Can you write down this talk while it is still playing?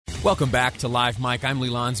Welcome back to Live Mike. I'm Lee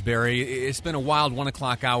Lonsberry. It's been a wild 1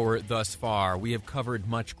 o'clock hour thus far. We have covered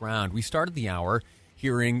much ground. We started the hour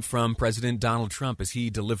hearing from President Donald Trump as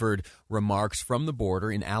he delivered remarks from the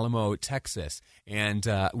border in Alamo, Texas. And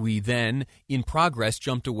we then, in progress,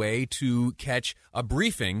 jumped away to catch a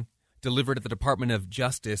briefing delivered at the Department of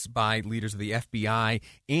Justice by leaders of the FBI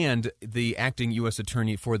and the acting U.S.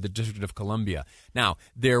 Attorney for the District of Columbia. Now,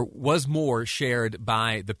 there was more shared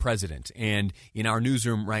by the president, and in our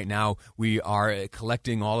newsroom right now, we are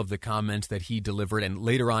collecting all of the comments that he delivered, and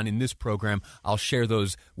later on in this program, I'll share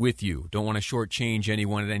those with you. Don't want to shortchange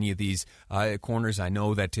anyone at any of these corners. I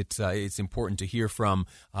know that it's important to hear from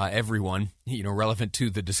everyone, relevant to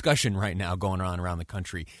the discussion right now going on around the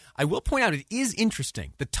country. I will point out it is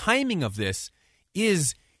interesting. The timing of this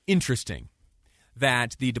is interesting,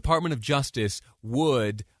 that the Department of Justice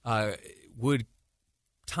would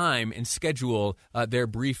time and schedule their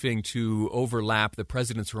briefing to overlap the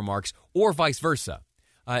president's remarks or vice versa.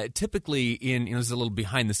 Typically, this is a little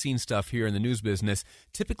behind-the-scenes stuff here in the news business.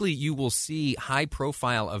 Typically, you will see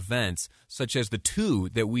high-profile events, such as the two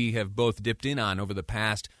that we have both dipped in on over the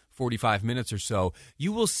past 45 minutes or so.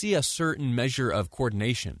 You will see a certain measure of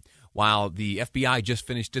coordination. While the FBI just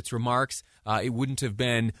finished its remarks, it wouldn't have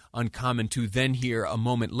been uncommon to then hear a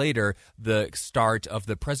moment later the start of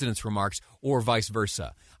the president's remarks or vice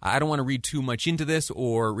versa. I don't want to read too much into this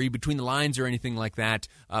or read between the lines or anything like that,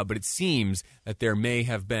 but it seems that there may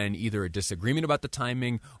have been either a disagreement about the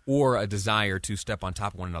timing or a desire to step on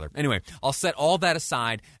top of one another. Anyway, I'll set all that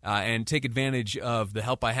aside and take advantage of the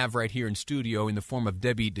help I have right here in studio in the form of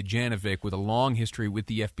Debbie Dejanovic with a long history with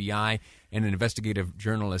the FBI and an investigative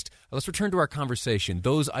journalist. Let's return to our conversation.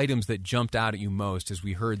 Those items that jumped out at you most as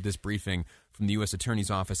we heard this briefing from the U.S. Attorney's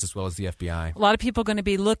Office as well as the FBI. A lot of people are going to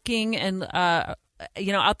be looking and out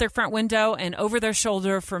their front window and over their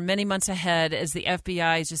shoulder for many months ahead, as the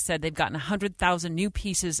FBI just said they've gotten 100,000 new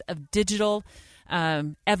pieces of digital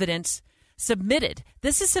evidence submitted.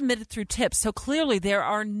 This is submitted through tips. So clearly there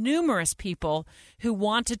are numerous people who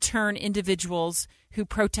want to turn individuals who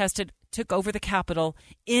protested, took over the Capitol,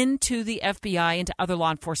 into the FBI, into other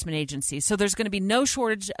law enforcement agencies. So there's going to be no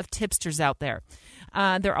shortage of tipsters out there.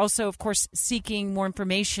 They're also, of course, seeking more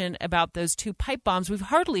information about those two pipe bombs we've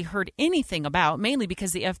hardly heard anything about, mainly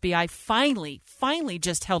because the FBI finally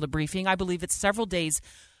just held a briefing. I believe it's several days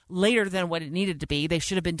later than what it needed to be. They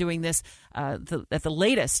should have been doing this at the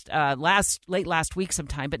latest, late last week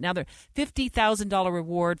sometime. But now they're $50,000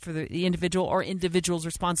 reward for the individual or individuals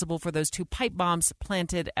responsible for those two pipe bombs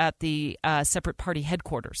planted at the separate party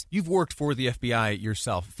headquarters. You've worked for the FBI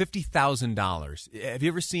yourself. $50,000. Have you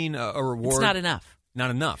ever seen a reward? It's not enough. Not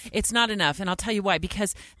enough. It's not enough, and I'll tell you why.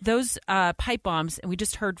 Because those pipe bombs, and we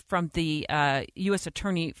just heard from the U.S.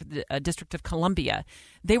 Attorney for the District of Columbia,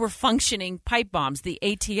 they were functioning pipe bombs. The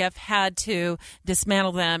ATF had to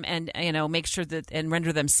dismantle them and make sure that and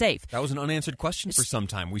render them safe. That was an unanswered question for some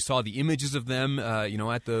time. We saw the images of them,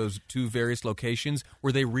 at those two various locations.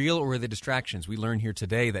 Were they real or were they distractions? We learned here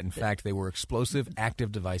today that in fact they were explosive,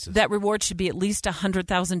 active devices. That reward should be at least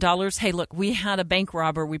 $100,000. Hey, look, we had a bank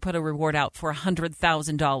robber. We put a reward out for $100,000.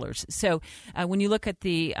 So when you look at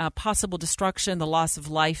the possible destruction, the loss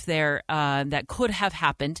of life there that could have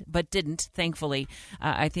happened but didn't, thankfully,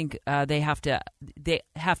 I think they have to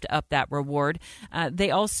up that reward.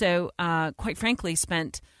 They also, quite frankly,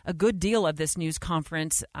 spent a good deal of this news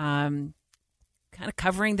conference kind of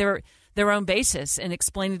covering their own basis and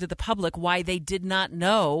explaining to the public why they did not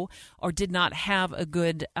know or did not have a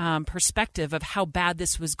good perspective of how bad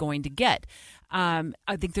this was going to get.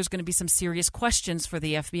 I think there's going to be some serious questions for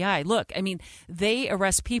the FBI. Look, I mean, they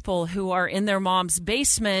arrest people who are in their mom's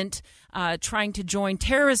basement trying to join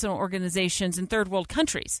terrorism organizations in third world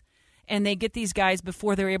countries. And they get these guys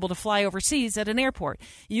before they're able to fly overseas at an airport.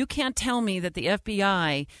 You can't tell me that the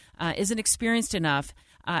FBI isn't experienced enough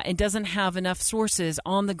and doesn't have enough sources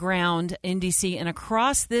on the ground in D.C. and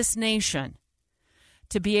across this nation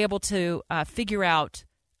to be able to figure out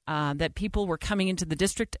that people were coming into the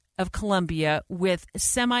District of Columbia with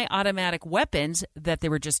semi-automatic weapons that they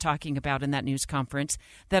were just talking about in that news conference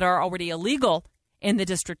that are already illegal in the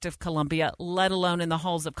District of Columbia, let alone in the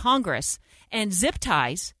halls of Congress, and zip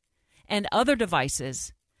ties and other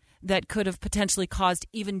devices that could have potentially caused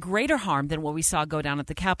even greater harm than what we saw go down at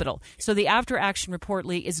the Capitol. So the after-action report,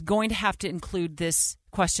 Lee, is going to have to include this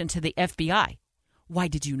question to the FBI. Why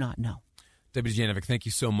did you not know? Debbie Dejanovic, thank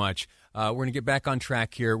you so much. We're going to get back on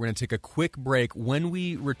track here. We're going to take a quick break. When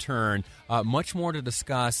we return, much more to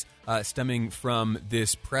discuss stemming from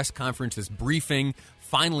this press conference, this briefing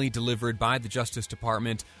finally delivered by the Justice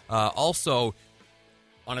Department. Also,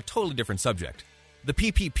 on a totally different subject, the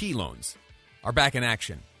PPP loans are back in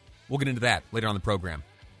action. We'll get into that later on in the program.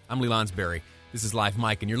 I'm Lee Lonsberry. This is Live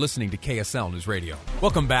Mike, and you're listening to KSL News Radio.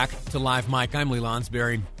 Welcome back to Live Mike. I'm Lee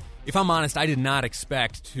Lonsberry. If I'm honest, I did not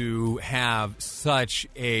expect to have such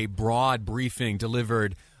a broad briefing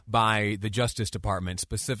delivered by the Justice Department,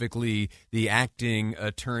 specifically the acting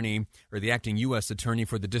attorney or the acting U.S. attorney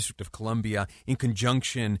for the District of Columbia, in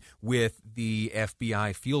conjunction with the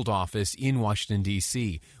FBI field office in Washington,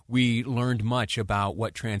 D.C. We learned much about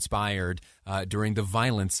what transpired during the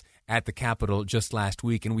violence at the Capitol just last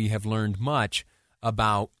week, and we have learned much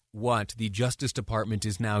about what the Justice Department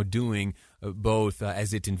is now doing, both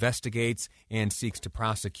as it investigates and seeks to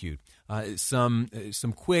prosecute. Some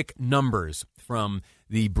quick numbers from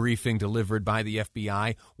the briefing delivered by the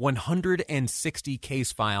FBI. 160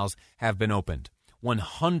 case files have been opened.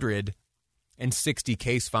 160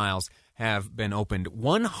 case files have been opened.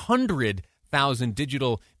 100,000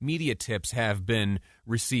 digital media tips have been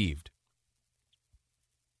received.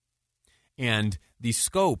 And the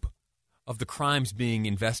scope of the crimes being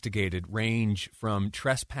investigated range from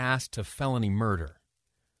trespass to felony murder.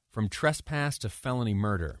 From trespass to felony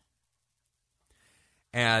murder.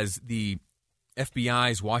 As the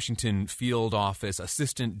FBI's Washington field office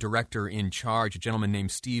assistant director in charge, a gentleman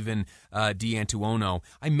named Stephen D'Antuono,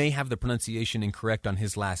 I may have the pronunciation incorrect on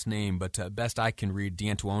his last name, but best I can read,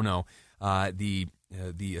 D'Antuono, the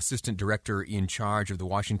assistant director in charge of the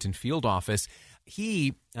Washington field office,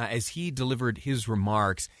 he, as he delivered his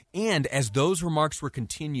remarks, and as those remarks were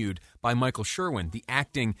continued by Michael Sherwin, the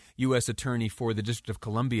acting U.S. attorney for the District of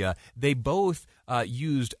Columbia, they both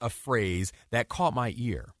used a phrase that caught my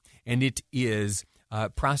ear, and it is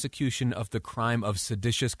prosecution of the crime of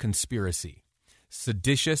seditious conspiracy.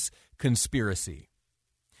 Seditious conspiracy.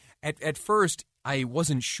 At first, I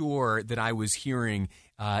wasn't sure that I was hearing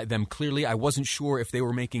them clearly. I wasn't sure if they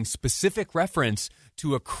were making specific reference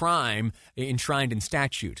to a crime enshrined in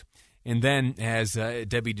statute. And then, as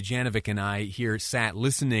Debbie Dejanovic and I here sat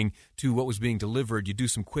listening to what was being delivered, you do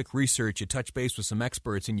some quick research, you touch base with some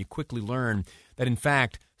experts, and you quickly learn that, in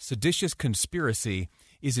fact, seditious conspiracy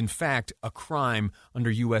is, in fact, a crime under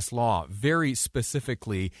U.S. law. Very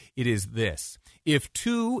specifically, it is this.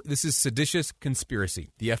 This is seditious conspiracy.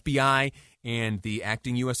 The FBI and the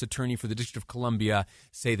acting U.S. attorney for the District of Columbia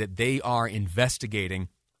say that they are investigating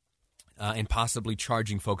and possibly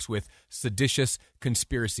charging folks with seditious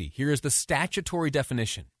conspiracy. Here is the statutory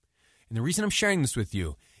definition. And the reason I'm sharing this with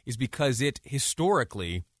you is because it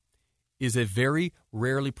historically is a very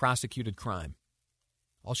rarely prosecuted crime.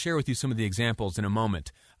 I'll share with you some of the examples in a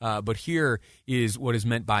moment. But here is what is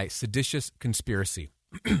meant by seditious conspiracy.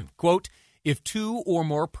 Quote, if two or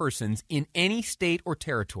more persons in any state or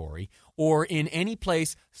territory or in any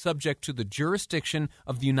place subject to the jurisdiction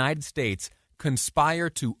of the United States conspire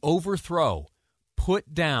to overthrow,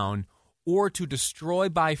 put down, or to destroy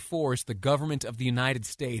by force the government of the United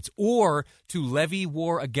States, or to levy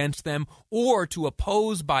war against them, or to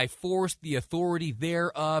oppose by force the authority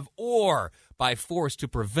thereof, or by force to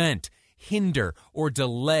prevent, hinder, or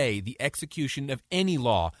delay the execution of any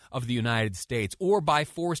law of the United States, or by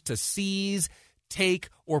force to seize, take,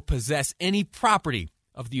 or possess any property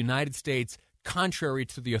of the United States contrary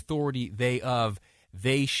to the authority thereof,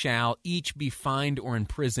 they shall each be fined or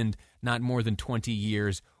imprisoned not more than 20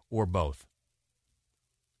 years or both.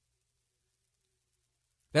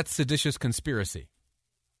 That's seditious conspiracy.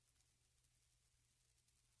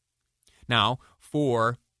 Now,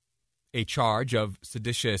 for a charge of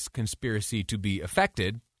seditious conspiracy to be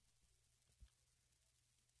effected,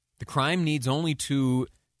 the crime needs only to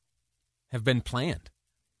have been planned.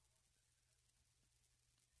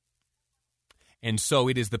 And so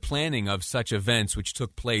it is the planning of such events which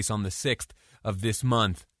took place on the 6th of this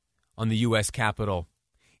month on the U.S. Capitol,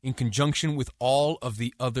 in conjunction with all of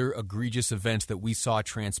the other egregious events that we saw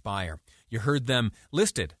transpire. You heard them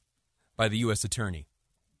listed by the U.S. Attorney.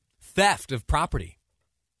 Theft of property,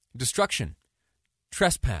 destruction,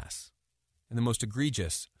 trespass, and the most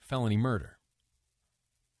egregious, felony murder.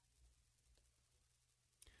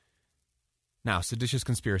 Now, seditious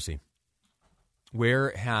conspiracy.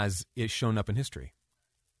 Where has it shown up in history?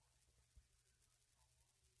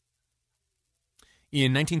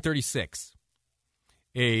 In 1936,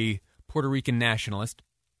 a Puerto Rican nationalist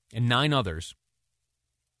and 9 others,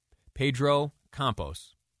 Pedro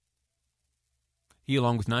Campos, he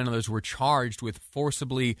along with 9 others were charged with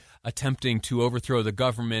forcibly attempting to overthrow the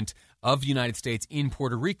government of the United States in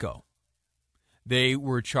Puerto Rico. They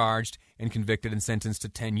were charged and convicted and sentenced to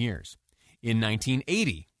 10 years. In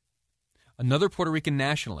 1980, another Puerto Rican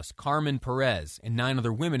nationalist, Carmen Perez, and 9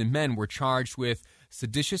 other women and men were charged with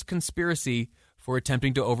seditious conspiracy for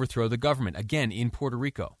attempting to overthrow the government, again in Puerto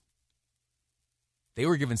Rico. They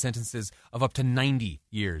were given sentences of up to 90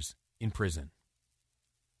 years in prison.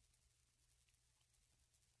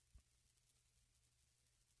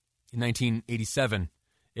 In 1987,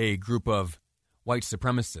 a group of white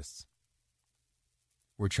supremacists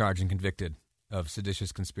were charged and convicted of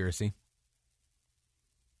seditious conspiracy.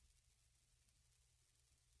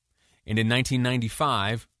 And in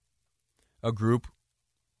 1995, a group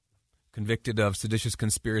convicted of seditious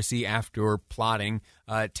conspiracy after plotting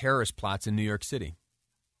terrorist plots in New York City.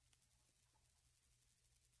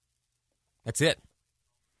 That's it.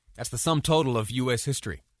 That's the sum total of U.S.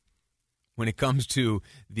 history when it comes to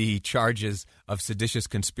the charges of seditious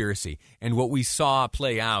conspiracy. And what we saw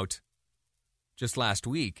play out just last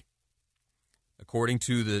week, according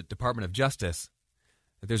to the Department of Justice,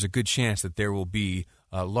 that there's a good chance that there will be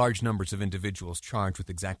large numbers of individuals charged with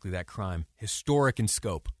exactly that crime, historic in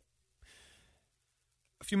scope.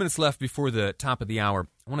 A few minutes left before the top of the hour.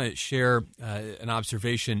 I want to share an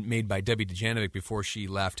observation made by Debbie Dujanovic before she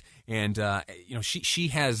left. And, she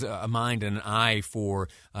has a mind and an eye for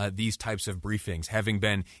these types of briefings, having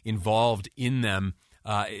been involved in them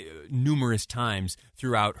numerous times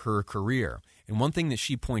throughout her career. And one thing that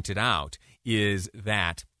she pointed out is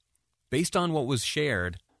that based on what was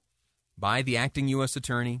shared by the acting U.S.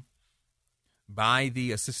 attorney, by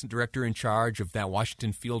the assistant director in charge of that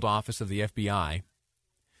Washington field office of the FBI,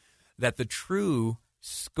 that the true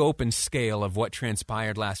scope and scale of what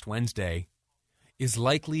transpired last Wednesday is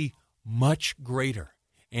likely much greater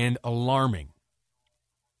and alarming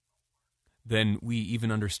than we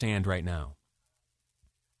even understand right now.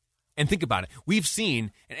 And think about it. We've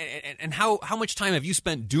seen, and how much time have you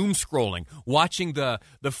spent doom scrolling, watching the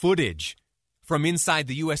footage from inside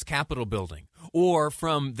the U.S. Capitol building or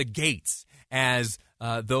from the gates as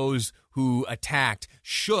those who attacked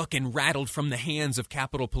shook and rattled from the hands of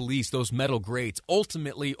Capitol Police, those metal grates,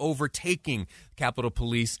 ultimately overtaking Capitol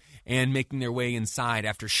Police and making their way inside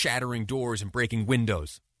after shattering doors and breaking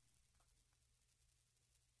windows.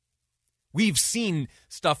 We've seen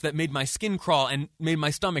stuff that made my skin crawl and made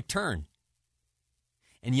my stomach turn.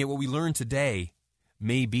 And yet what we learn today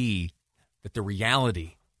may be that the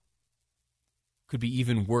reality could be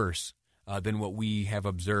even worse than what we have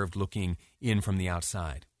observed looking in from the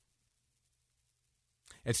outside.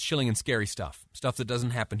 It's chilling and scary stuff that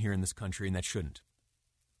doesn't happen here in this country and that shouldn't.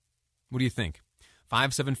 What do you think?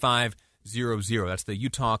 57500, that's the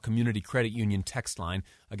Utah Community Credit Union text line.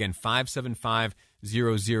 Again,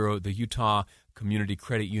 57500, the Utah Community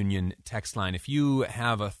Credit Union text line. If you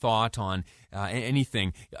have a thought on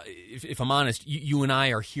anything, if I'm honest, you and I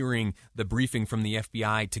are hearing the briefing from the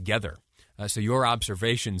FBI together. So your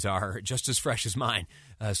observations are just as fresh as mine.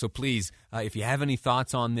 So please, if you have any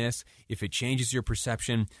thoughts on this, if it changes your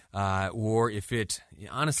perception, or if it,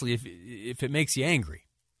 honestly, if it makes you angry,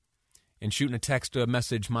 and shooting a text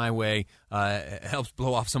message my way helps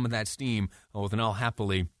blow off some of that steam, well, then I'll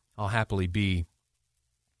happily be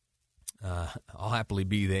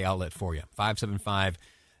the outlet for you.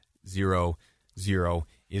 57500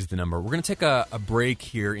 is the number. We're going to take a break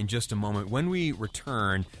here in just a moment. When we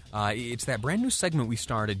return, it's that brand new segment we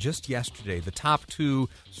started just yesterday, the top 2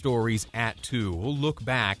 stories at 2. We'll look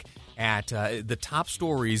back at the top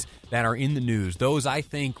stories that are in the news, those I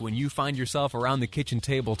think when you find yourself around the kitchen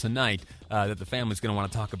table tonight that the family's going to want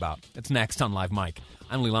to talk about. That's next on Live Mike.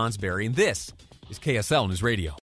 I'm Lee Lonsberry, and this is KSL News Radio.